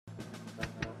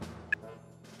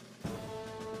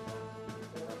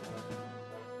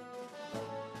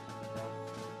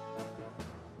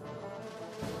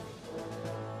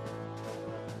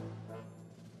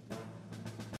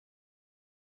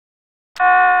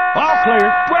All clear.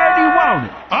 Where do you want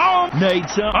it? On. Need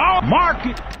some. On. Mark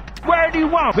it. Where do you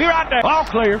want it? Be right there. All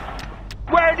clear.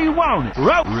 Where do you want it?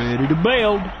 Ready to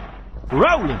build.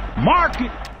 Rolling. Mark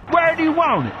it. Where do you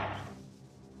want it?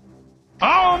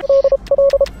 On.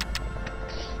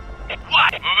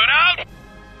 What? Moving out?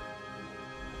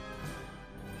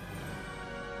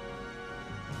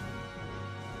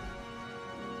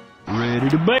 Ready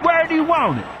to build. Where do you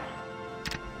want it?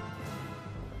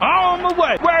 On the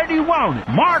way. Where do you want it?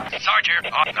 Mark. Sarge here.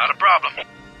 Oh, not a problem.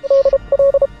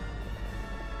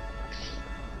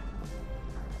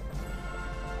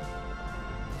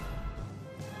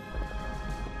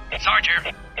 Sarge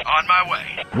here. On my way.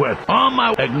 With on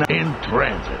my way in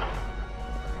transit.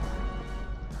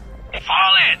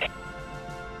 Fall in.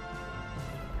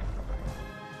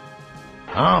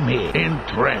 I'm here in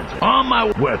transit. On my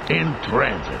with in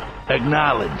transit.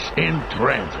 Acknowledged in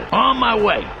transit. On my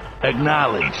way.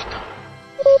 Acknowledged.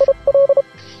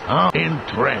 In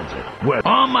transit. With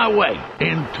on my way.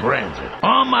 In transit.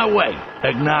 On my way.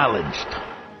 Acknowledged.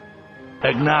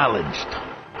 Acknowledged.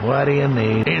 What do you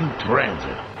need? In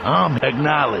transit.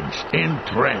 Acknowledged. In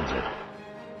transit.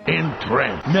 In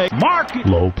transit. Mark it.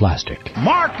 Low plastic.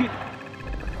 Mark it.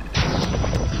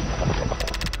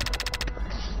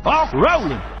 Off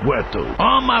rolling. Where to?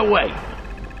 On my way.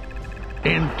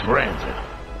 In transit.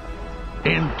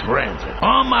 In transit.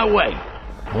 On my way.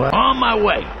 What? On my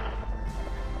way.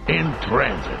 In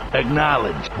transit.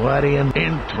 Acknowledged. What in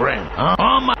transit?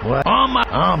 On my. What? On my.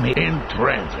 I'm here. In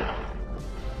transit.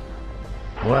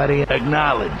 What do you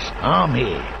acknowledged? I'm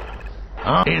here.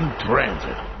 In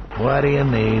transit. What do you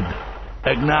need?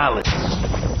 Acknowledged.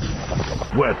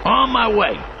 With on my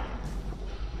way.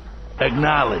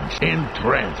 Acknowledged. In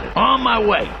transit. On my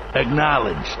way.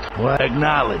 Acknowledged. What?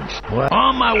 Acknowledged. What?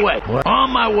 On my way. What? On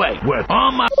my way. With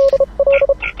on my.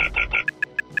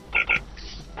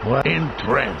 What? In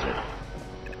transit.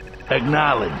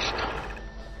 Acknowledged.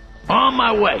 On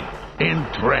my way. In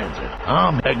transit.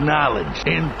 Acknowledged.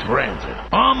 In transit.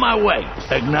 On my way.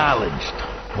 Acknowledged.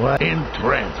 What? In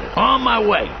transit. On my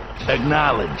way.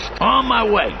 Acknowledged. On my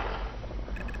way.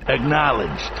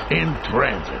 Acknowledged. In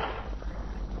transit.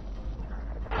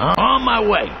 On my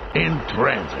way. In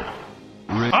transit.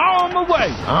 On my way.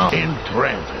 In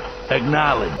transit.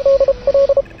 Acknowledged.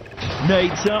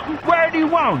 Need something? Where do you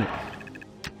want it?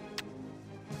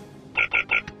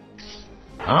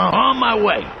 On my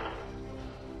way.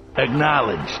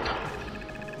 Acknowledged.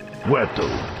 Where to?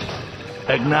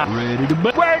 Ready to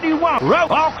be. Where do you want?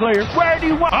 Rope. All clear. Where do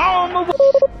you want? On the way.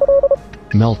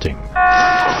 Melting.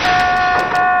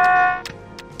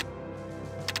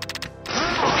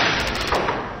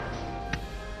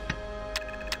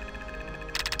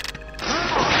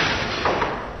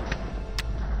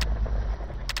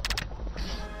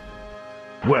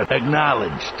 With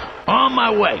acknowledged. On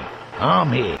my way.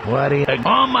 I'm here. What do you?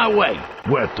 On my way.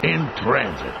 Where to? In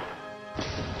transit.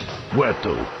 Where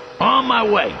to? On my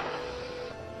way.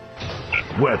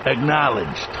 With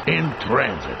acknowledged. In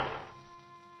transit.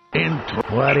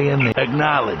 What do you need?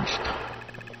 Acknowledged.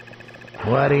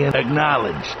 What do you?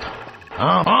 Acknowledged.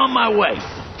 On my way.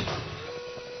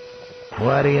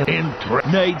 What do you?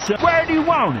 Need some. Where do you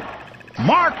want it?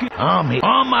 Mark it. I'm here.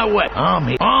 On my way. I'm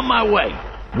here. On my way.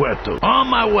 Where to? On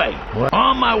my way. What?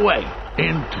 On my way.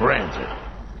 In transit.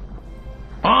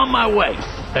 On my way.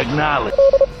 Acknowledged.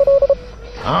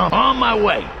 On my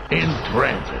way. In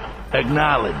transit.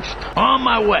 Acknowledged. On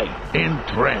my way. In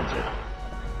transit.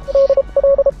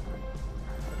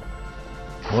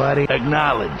 What?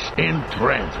 Acknowledged. In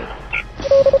transit.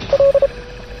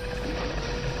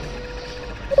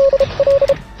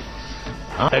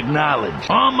 Acknowledged.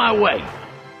 On my way.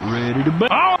 Ready to be.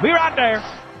 Oh, be right there.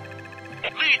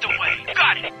 Lead the way.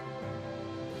 Got it.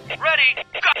 Ready.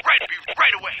 Got ready. Be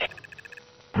right away.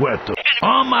 Where to?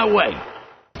 On my way.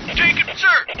 Taking,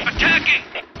 sir. Attacking.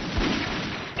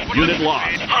 Unit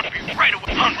lost. Hunt me right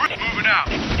away. Hunt. Moving out.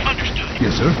 Understood.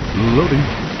 Yes, sir. Loading.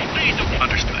 Lead the.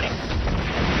 Understood.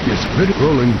 Yes, sir. Ready.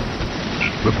 Rolling.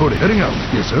 Reporting. Heading out.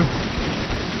 Yes, sir.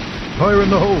 Fire in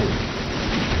the hole.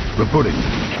 Reporting.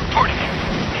 Reporting.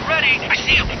 Ready. I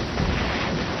see him.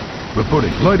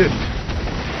 Reporting. Light it.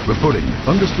 Reporting.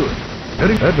 Understood.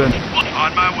 Heading. Advance.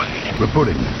 On my way.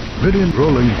 Reporting. Ready and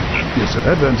rolling. Yes, sir.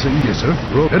 Advancing. Yes, sir.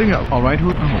 Roll. Heading out. All right, who?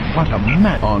 Oh, what a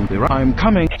mess. On the I'm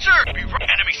coming. Sir, be right.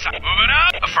 Enemy side. Moving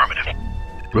out. Affirmative.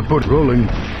 Report. Rolling.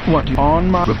 What? On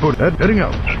my. Report. Heading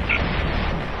out.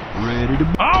 Ready to.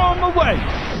 On my way.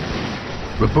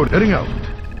 Report. Heading out.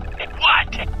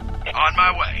 What? On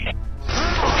my way.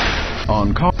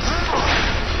 On call.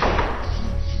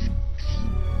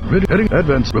 Ready. Heading.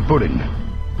 Advance. Reporting.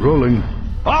 Rolling.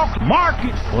 Off. Mark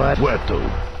it. What? Where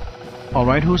to? All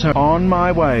right, who's here? On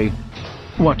my way.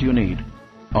 What do you need?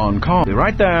 On call. Be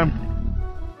right there.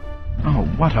 Oh,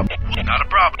 what a... Not a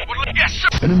problem. Yes, sir.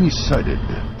 Enemy sighted.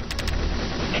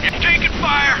 Taking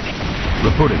fire.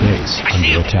 Reporting. Base I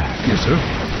see under him. attack. Yes, sir.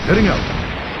 Heading out.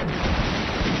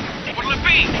 What'll it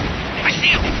be? I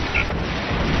see him.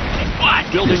 What?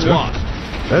 Building Yes, sir. lost.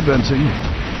 Advancing.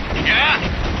 Yeah?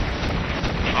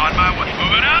 On my way.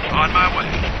 Moving out. On my way.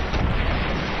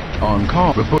 On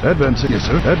call. Report. Advancing. Yes,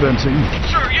 sir. Advancing.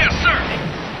 Sir, yes, sir.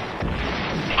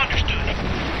 Understood.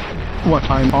 What?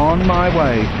 I'm on my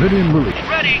way. Ready and willing.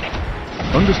 Ready.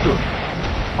 Understood.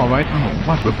 All right. Oh,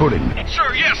 what? Reporting.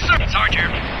 Sir, yes, sir.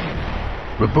 Sergeant.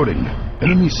 Reporting.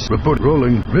 Enemies. Report.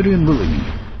 Rolling. Ready and willing.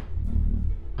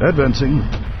 Advancing.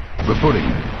 Reporting.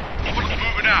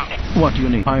 Moving out. What do you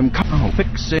need? I'm oh,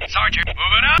 fix it. Sergeant,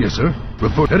 moving out. Yes, sir.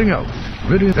 Report. Heading out.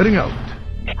 Ready. Heading out.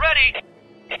 Ready.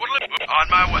 On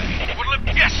my way.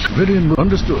 Yes, sir. Ready and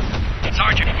understood.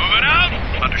 Sergeant, moving out.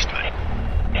 Understood.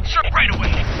 Sir, right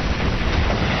away.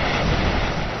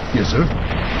 Yes, sir.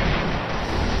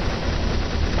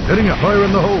 Heading up. Fire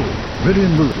in the hole. Ready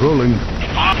and rolling.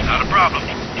 Not a problem.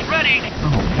 Ready.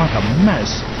 Oh, what a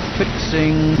mess.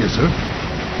 Fixing. Yes, sir.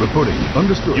 Reporting.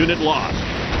 Understood. Unit lost.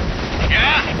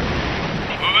 Yeah?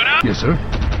 Moving out. Yes, sir.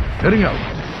 Heading out.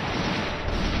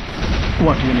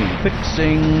 What do you need?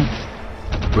 Fixing.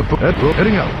 Report.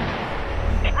 Heading out.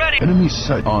 Ready. Enemy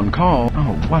sight. On call.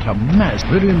 Oh, what a mess.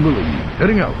 Ready and willing.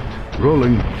 Heading out.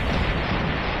 Rolling.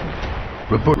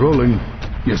 Report. Rolling.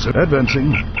 Yes, sir.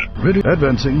 Advancing. Ready.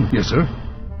 Advancing. Yes, sir.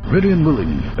 Ready and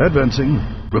willing. Advancing.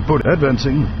 Report.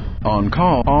 Advancing. On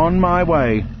call. On my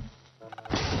way.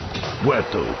 Where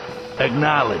to?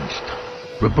 Acknowledged.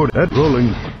 Report.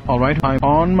 Rolling. All right. I'm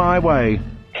on my way.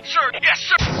 Sir, yes,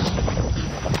 sir.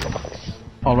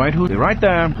 All right. Who's right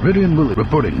there? Ready and willing.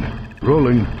 Reporting.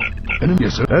 Rolling. Enemy.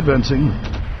 Yes, sir. Advancing.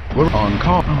 Well, On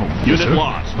call. Oh, yes, Unit sir.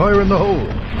 lost. Fire in the hole.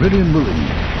 Ready and willing.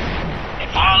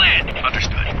 Fall in.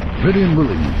 Understood. Ready and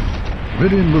willing.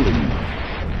 Ready and willing.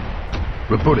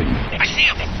 Reporting. I see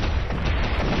him.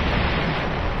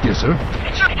 Yes, sir.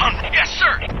 Sir, yes,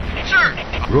 sir.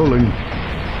 Sir. Rolling.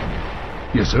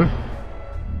 Yes, sir.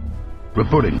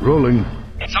 Reporting. Rolling.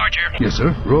 Sergeant. Yes,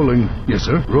 sir. Rolling. Yes,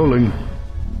 sir. Rolling.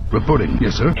 Reporting.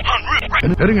 Yes, sir. En route. Right.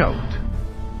 And heading out.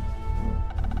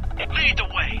 Lead the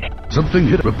way. Something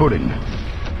hit. Reporting.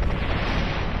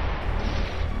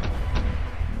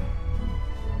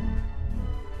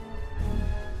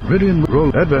 Ready and roll.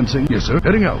 Advancing. Yes, sir.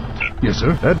 Heading out. Yes,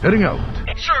 sir. Heading out.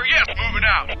 Sir, yes. Moving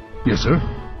out. Yes, sir.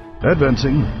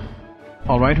 Advancing.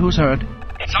 all right. Who's hurt?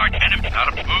 Sergeant, enemy.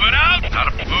 Moving out.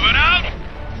 Moving out.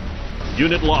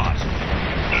 Unit lost.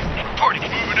 Reporting.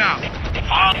 Moving out.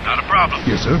 Fall. Not a problem.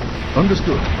 Yes, sir.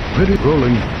 Understood. Ready.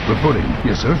 Rolling. Reporting.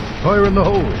 Yes, sir. Fire in the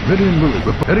hole. Ready and moving.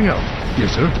 Heading out.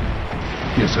 Yes, sir.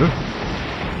 Yes, sir.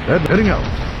 Heading out.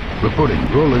 Reporting.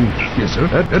 Rolling. Yes, sir.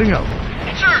 Heading out.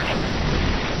 Sir.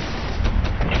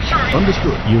 Sir.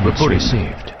 Understood. Units Reporting.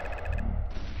 received.